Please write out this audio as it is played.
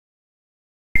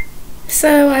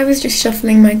So I was just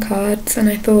shuffling my cards and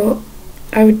I thought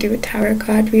I would do a tarot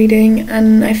card reading,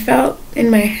 and I felt in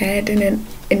my head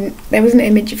there was an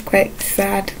image of quite a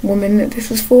sad woman that this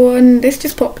was for, and this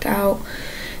just popped out.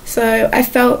 So I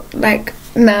felt like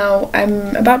now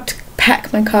I'm about to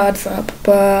pack my cards up,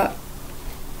 but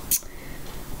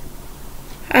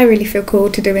I really feel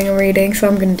called to doing a reading, so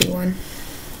I'm going to do one.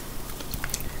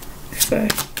 So,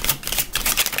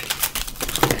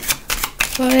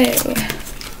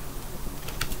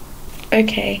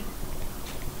 okay.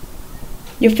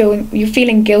 You're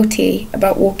feeling guilty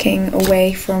about walking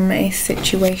away from a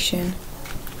situation.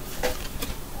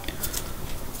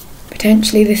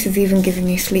 Potentially this is even giving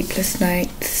you sleepless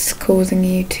nights, causing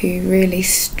you to really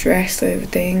stress over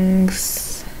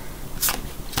things.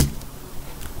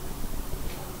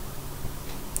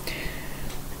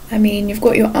 I mean, you've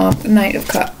got your Knight of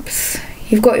Cups,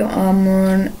 you've got your armour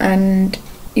on, and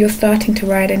you're starting to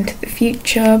ride into the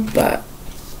future, but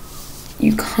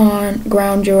you can't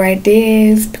ground your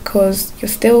ideas because you're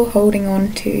still holding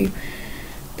on to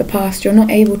the past. You're not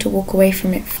able to walk away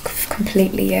from it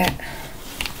completely yet.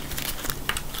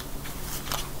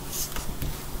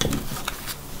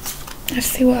 Let's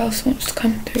see what else wants to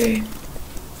come through.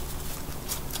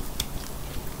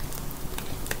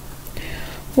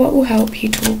 What will help you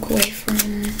to walk away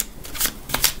from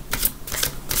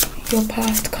your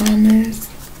past karmas,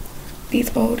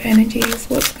 these old energies?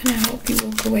 What's going to help you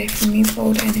walk away from these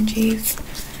old energies,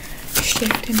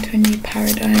 shift into a new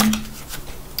paradigm?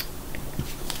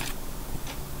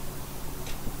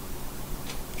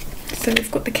 So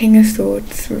we've got the King of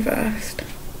Swords reversed.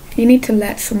 You need to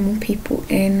let some more people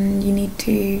in. You need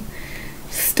to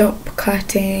stop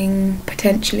cutting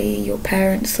potentially your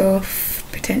parents off,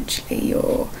 potentially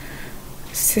your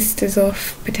sisters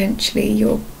off, potentially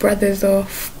your brothers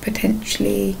off,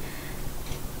 potentially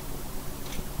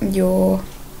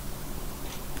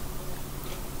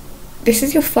this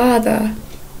is your father.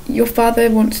 Your father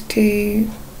wants to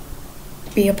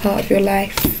be a part of your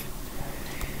life,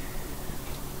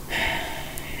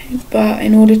 but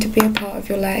in order to be a part of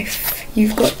your life,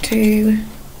 you've got to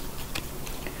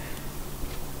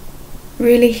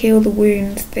really heal the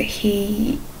wounds that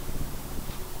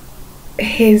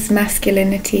his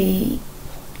masculinity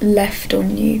left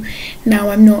on you. Now,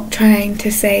 I'm not trying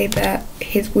to say that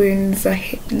his wounds are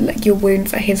your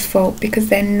wounds are his fault, because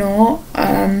they're not.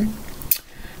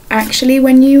 Actually,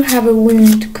 when you have a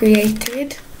wound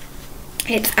created,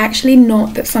 it's actually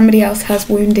not that somebody else has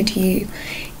wounded you.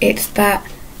 It's that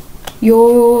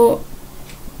your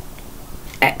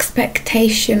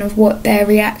expectation of what their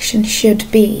reaction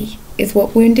should be is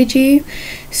what wounded you.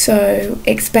 So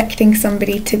expecting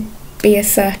somebody to be a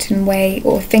certain way,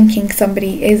 or thinking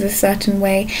somebody is a certain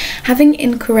way, having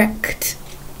incorrect,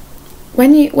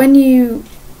 when you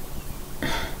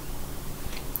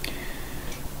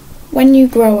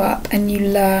grow up and you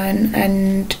learn,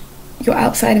 and your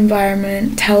outside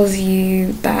environment tells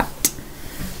you that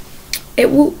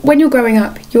when you're growing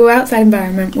up, your outside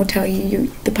environment will tell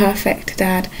you the perfect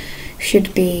dad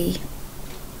should be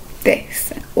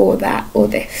this or that or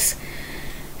this.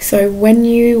 So when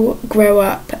you grow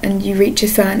up and you reach a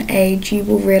certain age, you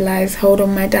will realise, hold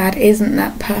on, my dad isn't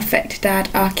that perfect dad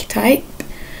archetype.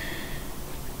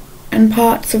 And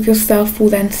parts of yourself will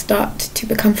then start to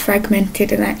become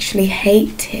fragmented and actually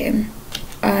hate him.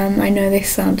 I know this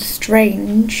sounds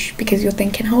strange because you're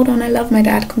thinking, hold on, I love my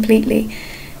dad completely.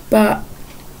 But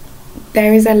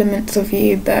there is elements of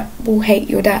you that will hate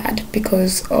your dad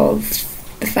because of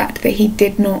the fact that he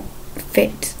did not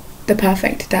fit the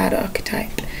perfect dad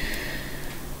archetype.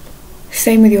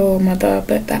 Same with your mother,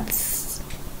 but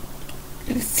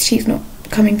she's not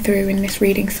coming through in this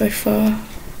reading so far.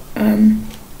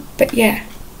 But yeah,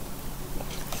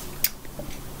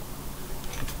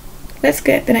 let's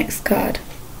get the next card.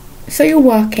 So you're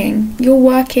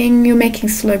making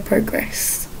slow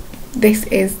progress. This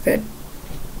is the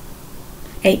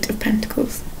 8 of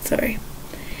Pentacles, sorry.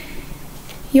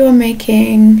 You're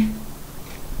making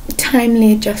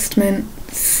timely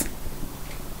adjustments.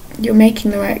 You're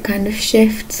making the right kind of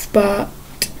shifts, but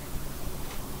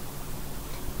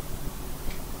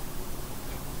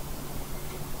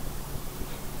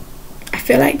I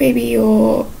feel like maybe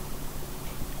you're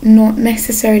not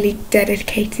necessarily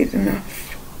dedicated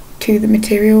enough to the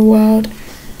material world.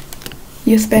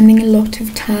 You're spending a lot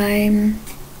of time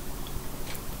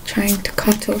trying to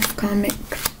cut off karmic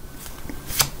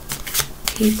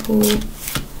people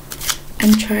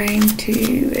and trying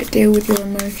to deal with your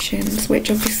emotions, which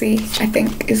obviously I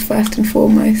think is first and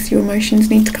foremost. Your emotions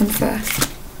need to come first.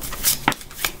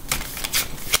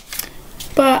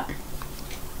 But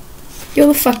you're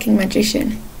the fucking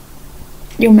magician.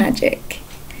 your magic.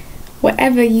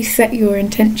 Whatever you set your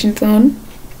intentions on,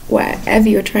 whatever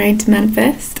you're trying to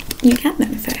manifest, you can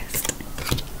manifest.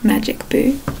 Magic,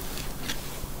 boo.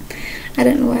 I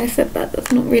don't know why I said that.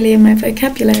 That's not really in my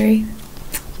vocabulary,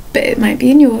 but it might be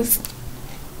in yours.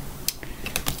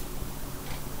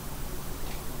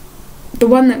 The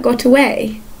one that got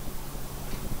away.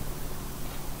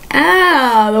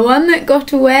 Ah, the one that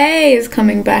got away is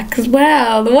coming back as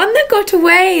well. The one that got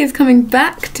away is coming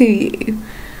back to you.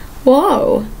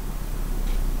 Whoa.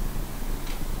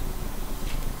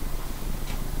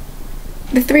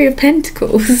 The Three of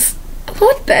Pentacles.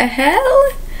 What the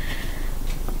hell?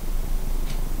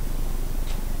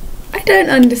 I don't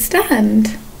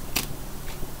understand.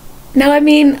 Now, I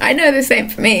mean, I know this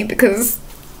ain't for me because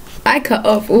I cut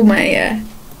off all my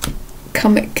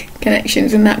comic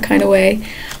connections in that kind of way.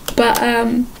 But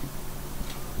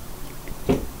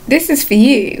this is for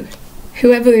you,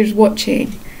 whoever is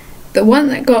watching. The one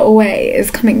that got away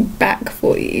is coming back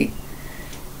for you.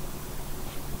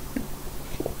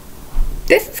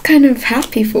 This is kind of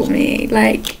happy for me,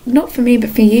 like, not for me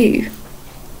but for you.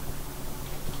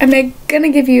 And they're gonna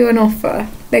give you an offer.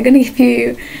 They're gonna give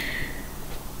you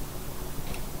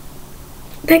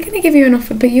an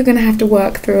offer, but you're gonna have to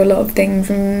work through a lot of things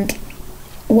and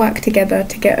work together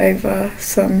to get over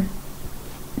some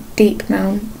deep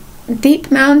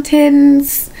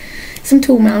mountains, some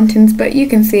tall mountains, but you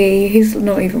can see he's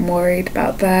not even worried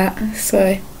about that.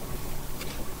 So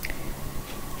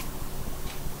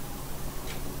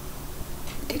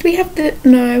did we have the,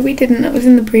 no we didn't, that was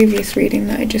in the previous reading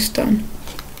that I just done.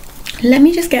 Let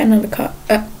me just get another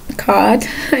card.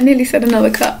 I nearly said another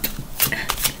cup.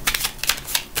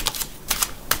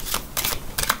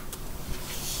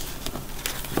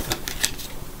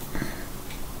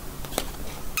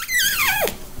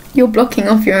 You're blocking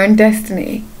off your own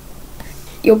destiny.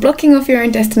 You're blocking off your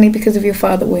own destiny because of your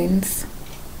father wounds.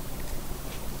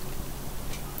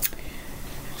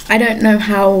 I don't know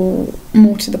how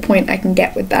more to the point I can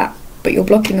get with that, but you're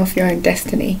blocking off your own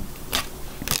destiny.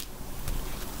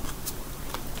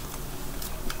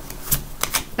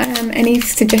 Any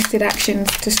suggested actions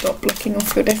to stop blocking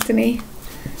off your destiny?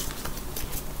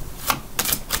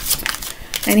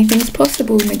 Anything's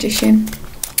possible, magician.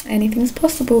 Anything's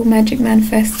possible, magic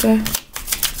manifester.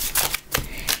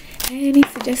 Any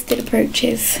suggested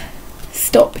approaches?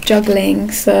 Stop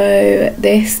juggling. So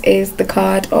this is the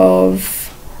card of,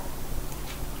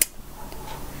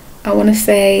 I want to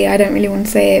say, I don't really want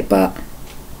to say it, but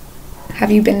have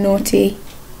you been naughty?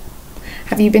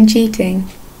 Have you been cheating?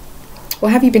 Or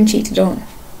have you been cheated on?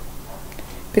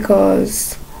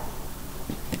 Because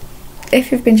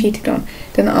if you've been cheated on,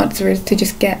 then the answer is to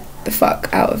just get the fuck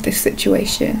out of this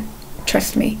situation.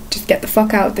 Trust me, just get the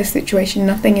fuck out of this situation.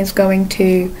 Nothing is going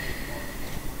to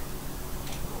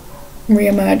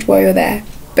re-emerge while you're there.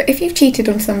 But if you've cheated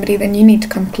on somebody, then you need to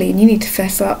come clean. You need to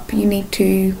fess up. You need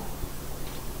to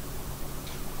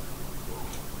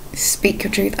speak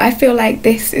your truth. I feel like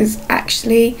this is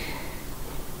actually,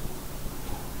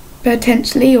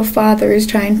 potentially your father is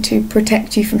trying to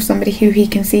protect you from somebody who he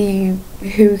can see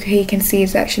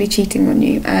is actually cheating on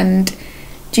you, and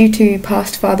due to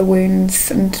past father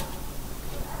wounds and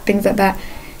things like that,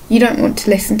 you don't want to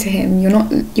listen to him.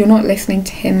 You're not listening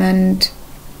to him, and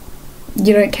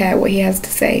you don't care what he has to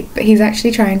say, but he's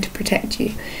actually trying to protect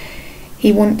you.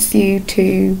 He wants you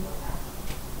to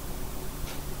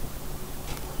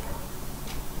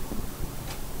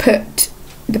put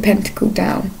the pentacle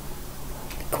down.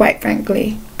 Quite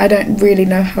frankly, I don't really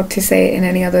know how to say it in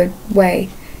any other way.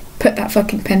 Put that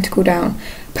fucking pentacle down.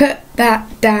 Put that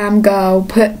damn girl,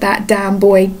 put that damn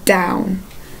boy down.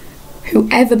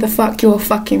 Whoever the fuck you're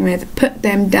fucking with, put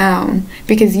them down,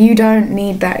 because you don't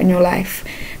need that in your life.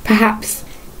 Perhaps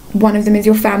one of them is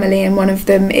your family and one of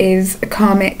them is a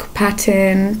karmic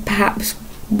pattern. Perhaps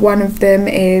one of them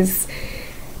is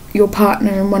your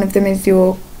partner and one of them is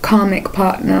your karmic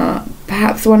partner.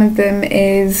 Perhaps one of them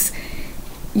is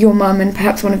your mum and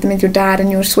perhaps one of them is your dad, and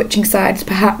you're switching sides.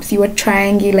 Perhaps you are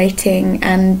triangulating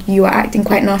and you are acting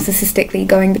quite narcissistically,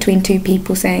 going between two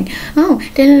people saying, oh,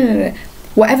 da, da, da, da.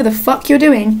 Whatever the fuck you're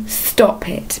doing, stop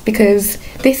it, because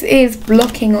this is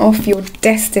blocking off your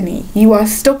destiny. You are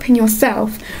stopping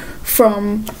yourself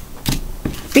from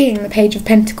being the Page of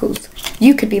Pentacles.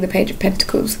 You could be the Page of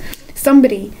Pentacles.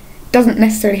 Somebody doesn't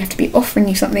necessarily have to be offering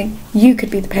you something. You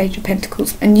could be the Page of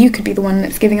Pentacles, and you could be the one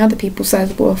that's giving other people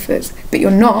sizable offers, but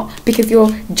you're not, because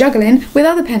you're juggling with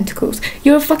other pentacles.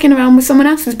 You're fucking around with someone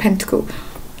else's pentacle.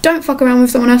 Don't fuck around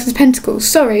with someone else's pentacles.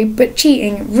 Sorry, but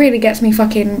cheating really gets me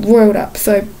fucking roiled up.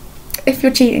 So if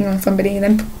you're cheating on somebody,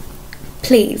 then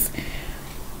please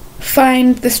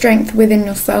find the strength within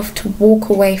yourself to walk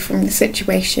away from the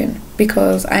situation,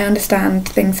 because I understand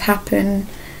things happen,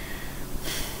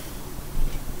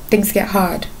 things get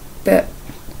hard, but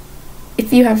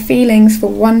if you have feelings for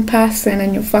one person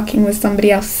and you're fucking with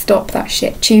somebody else, stop that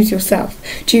shit. Choose yourself.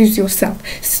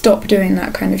 Stop doing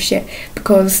that kind of shit,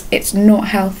 because it's not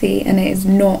healthy and it is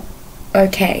not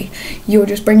okay. You're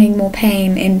just bringing more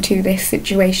pain into this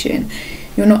situation.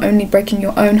 You're not only breaking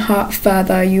your own heart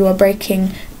further, you are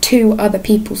breaking two other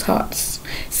people's hearts.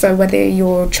 So whether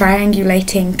you're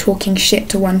triangulating, talking shit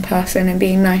to one person and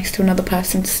being nice to another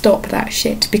person, stop that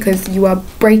shit, because you are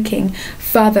breaking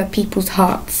further people's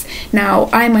hearts. Now,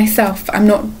 I myself, I'm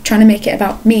not trying to make it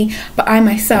about me, but I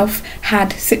myself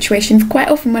had situations quite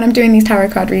often when I'm doing these tarot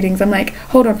card readings. I'm like,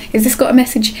 hold on, is this got a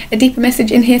message, a deeper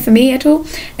message in here for me at all?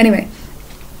 Anyway,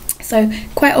 so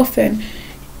quite often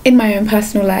in my own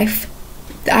personal life,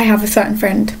 I have a certain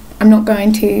friend. I'm not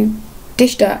going to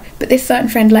dish dirt, but this certain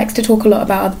friend likes to talk a lot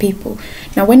about other people.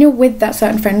 Now, when you're with that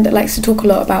certain friend that likes to talk a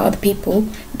lot about other people,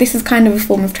 this is kind of a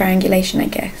form of triangulation, I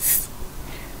guess.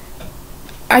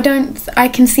 I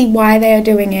can see why they are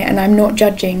doing it, and I'm not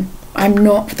judging. I'm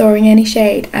not throwing any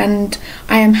shade, and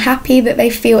I am happy that they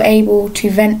feel able to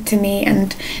vent to me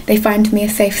and they find me a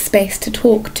safe space to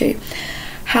talk to.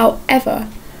 However,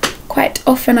 quite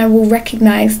often I will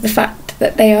recognise the fact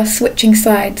that they are switching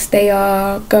sides. They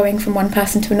are going from one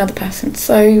person to another person.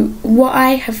 So what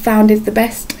I have found is the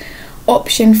best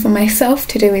option for myself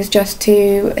to do is just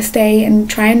to stay and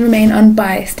try and remain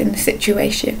unbiased in the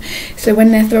situation. So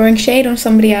when they're throwing shade on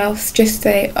somebody else, just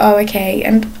say, oh, okay,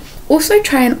 and also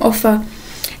try and offer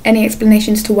any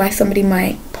explanations to why somebody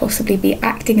might possibly be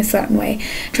acting a certain way.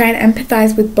 Try and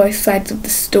empathise with both sides of the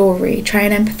story. Try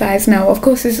and empathise. Now, of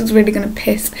course, this is really going to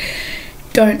piss.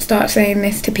 Don't start saying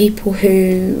this to people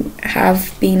who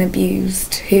have been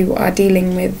abused, who are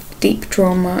dealing with deep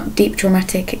trauma, deep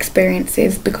traumatic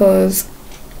experiences, because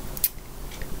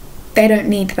they don't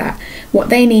need that. What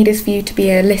they need is for you to be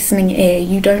a listening ear.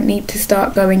 You don't need to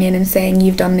start going in and saying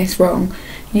you've done this wrong.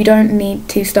 You don't need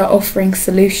to start offering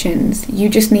solutions. You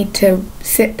just need to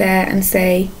sit there and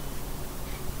say,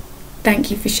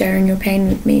 thank you for sharing your pain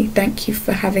with me. Thank you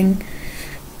for having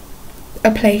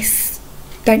a place.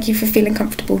 Thank you for feeling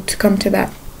comfortable to come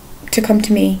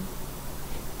to me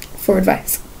for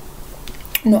advice.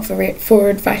 Not for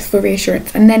advice, for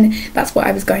reassurance. And then that's what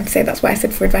I was going to say, that's why I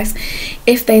said for advice.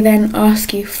 If they then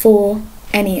ask you for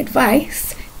any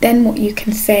advice, then what you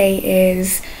can say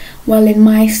is, well, in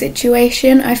my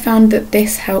situation, I found that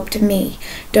this helped me.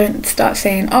 Don't start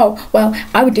saying, oh, well,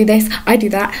 I would do this, I do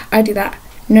that, I do that.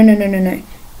 No.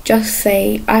 Just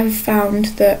say, I've found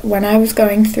that when I was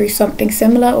going through something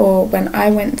similar, or when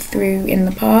I went through in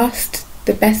the past,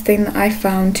 the best thing that I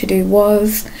found to do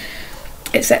was,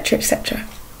 etc, etc.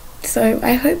 So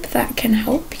I hope that can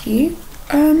help you.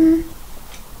 I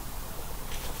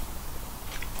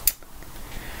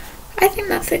think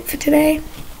that's it for today.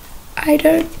 I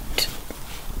don't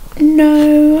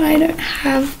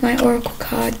have my oracle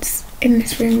cards in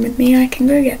this room with me. I can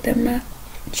go get them.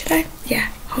 Should I?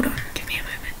 Yeah, hold on, give me a moment.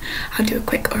 I'll do a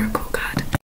quick oracle card.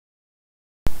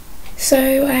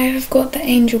 So I have got the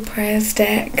Angel Prayers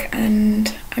deck,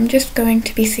 and I'm just going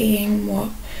to be seeing what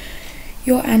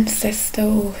your ancestor,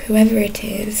 or whoever it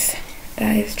is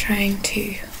that is trying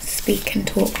to speak and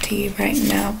talk to you right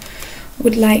now,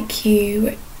 would like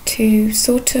you to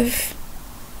sort of,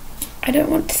 I don't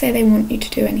want to say they want you to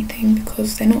do anything,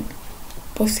 because they're not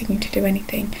forcing you to do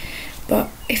anything, but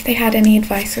if they had any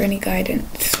advice or any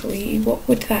guidance for you, what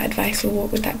would that advice or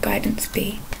what would that guidance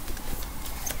be?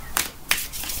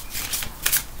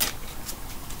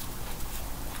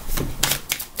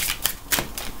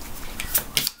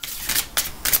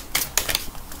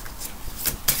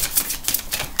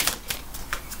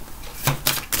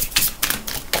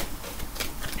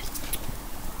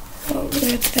 What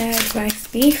would their advice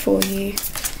be for you,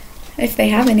 if they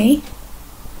have any?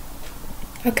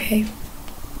 Okay.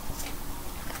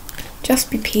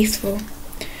 Just be peaceful.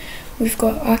 We've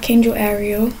got Archangel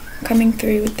Ariel coming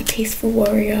through with the Peaceful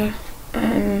Warrior.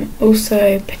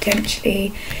 Also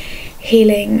potentially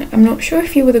healing. I'm not sure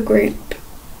if you were the group.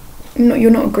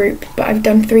 You're not a group, but I've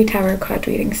done 3 tarot card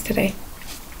readings today.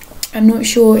 I'm not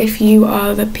sure if you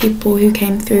are the people who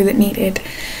came through that needed.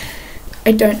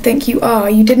 I don't think you are.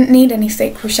 You didn't need any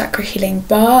sacral chakra healing,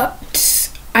 but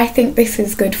I think this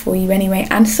is good for you anyway.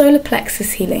 And solar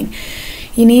plexus healing.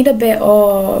 You need a bit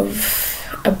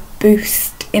of a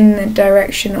boost in the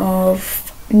direction of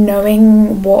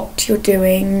knowing what you're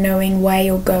doing, knowing where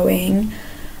you're going,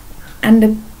 and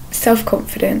a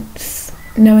self-confidence,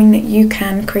 knowing that you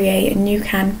can create and you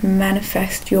can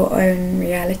manifest your own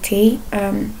reality.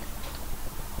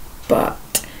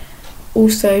 but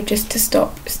also just to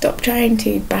stop trying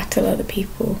to battle other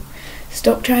people.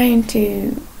 Stop trying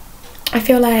to, I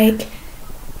feel like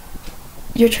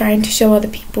you're trying to show other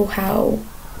people how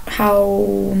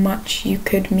much you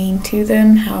could mean to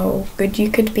them, how good you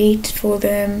could be for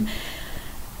them,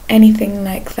 anything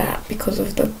like that. Because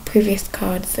of the previous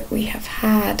cards that we have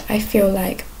had, I feel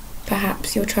like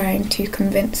perhaps you're trying to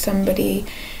convince somebody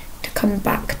to come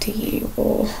back to you,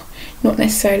 or not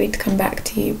necessarily to come back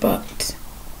to you, but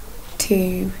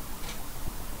to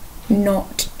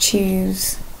not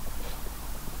choose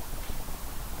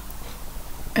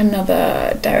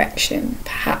another direction.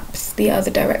 Perhaps the other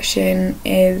direction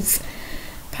is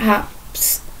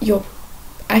perhaps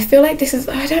I feel like this is,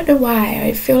 I don't know why,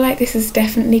 I feel like this is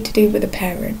definitely to do with a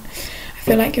parent. I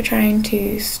feel like you're trying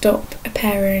to stop a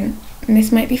parent, and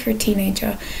this might be for a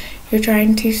teenager, you're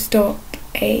trying to stop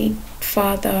a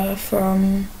father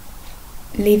from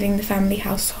leaving the family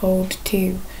household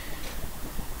to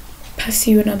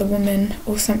pursue another woman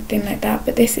or something like that.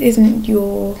 But this isn't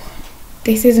your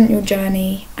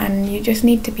journey, and you just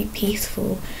need to be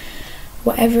peaceful.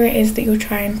 Whatever it is that you're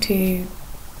trying to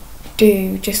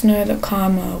do, just know that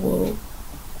karma will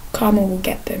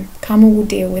get them. Karma will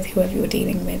deal with whoever you're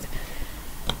dealing with.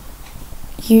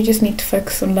 You just need to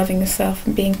focus on loving yourself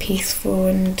and being peaceful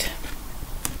and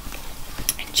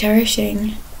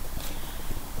cherishing.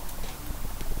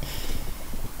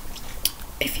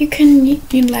 If you can, you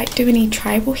like do any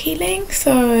tribal healing.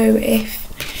 So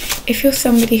if you're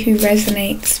somebody who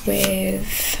resonates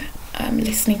with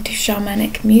listening to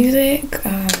shamanic music,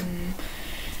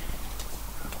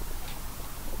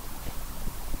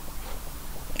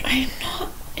 I'm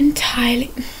not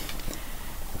entirely,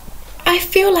 I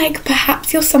feel like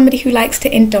perhaps you're somebody who likes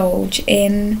to indulge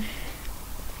in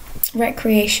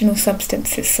recreational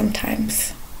substances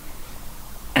sometimes.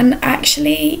 And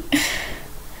actually,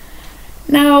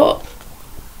 now,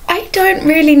 I don't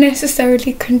really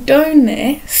necessarily condone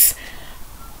this,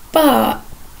 but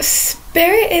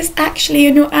spirit is actually,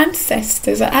 and your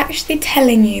ancestors are actually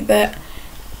telling you that,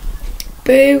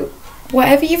 boo,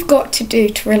 whatever you've got to do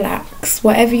to relax,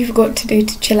 whatever you've got to do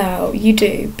to chill out, you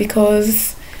do.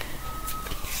 Because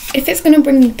if it's going to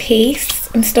bring you peace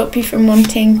and stop you from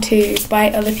wanting to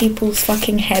bite other people's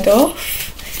fucking head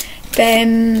off,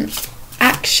 then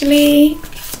actually,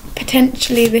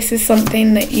 potentially this is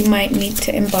something that you might need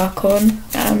to embark on.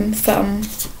 Some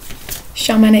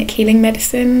shamanic healing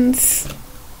medicines,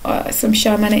 or some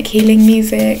shamanic healing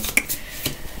music.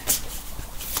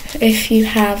 If you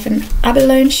have an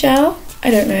abalone shell, I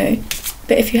don't know,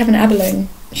 but if you have an abalone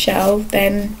shell,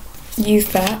 then use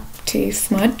that to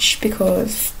smudge,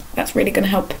 because that's really going to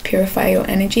help purify your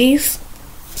energies.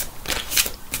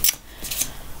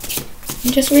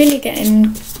 And just really get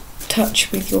in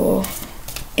touch with your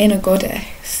inner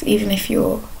goddess. Even if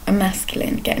you're a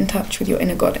masculine, get in touch with your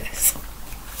inner goddess.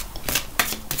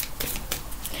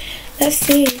 Let's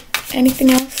see, anything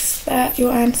else that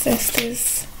your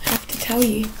ancestors have to tell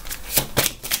you?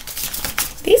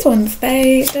 These ones,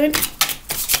 they don't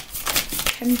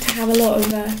tend to have a lot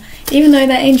of, even though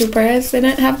they're angel prayers, they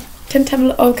don't tend to have a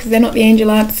lot, oh, because they're not the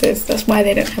angel answers, that's why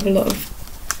they don't have a lot of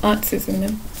answers in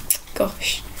them.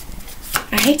 Gosh.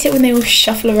 I hate it when they all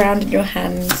shuffle around in your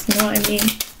hands, you know what I mean?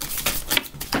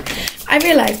 I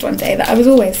realised one day that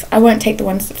I won't take the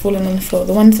ones that fall on the floor.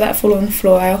 The ones that fall on the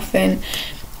floor, I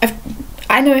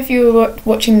know if you were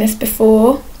watching this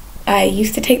before, I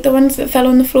used to take the ones that fell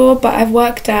on the floor, but I've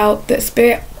worked out that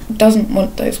spirit doesn't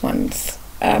want those ones.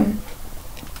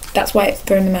 That's why it's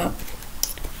thrown them out.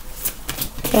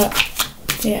 But,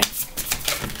 yeah.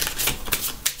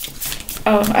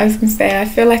 Oh, I was going to say, I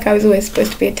feel like I was always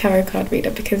supposed to be a tarot card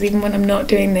reader, because even when I'm not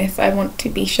doing this, I want to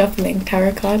be shuffling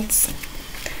tarot cards.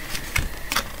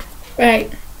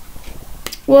 Right.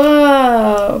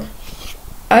 Whoa.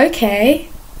 Okay.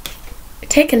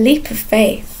 Take a leap of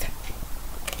faith.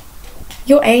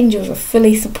 Your angels are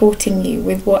fully supporting you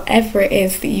with whatever it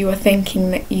is that you are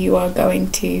thinking that you are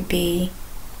going to be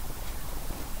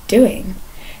doing.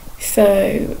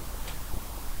 So,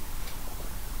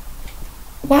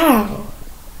 wow.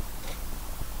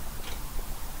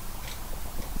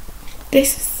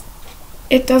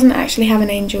 It doesn't actually have an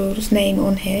angel's name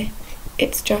on here.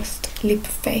 It's just leap of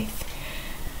faith.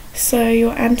 So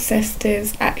your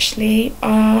ancestors actually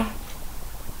are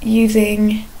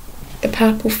using the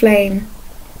purple flame.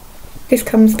 This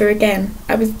comes through again.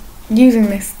 I was using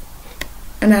this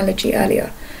analogy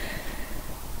earlier.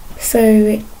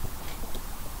 So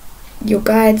your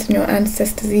guides and your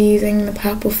ancestors are using the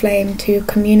purple flame to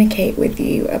communicate with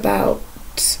you about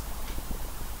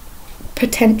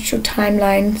potential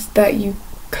timelines that you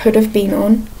could have been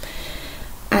on,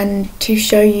 and to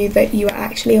show you that you are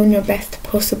actually on your best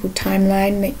possible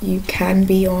timeline that you can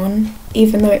be on,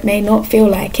 even though it may not feel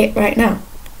like it right now.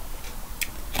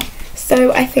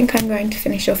 So I think I'm going to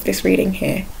finish off this reading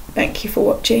here. Thank you for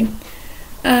watching.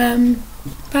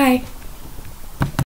 Bye.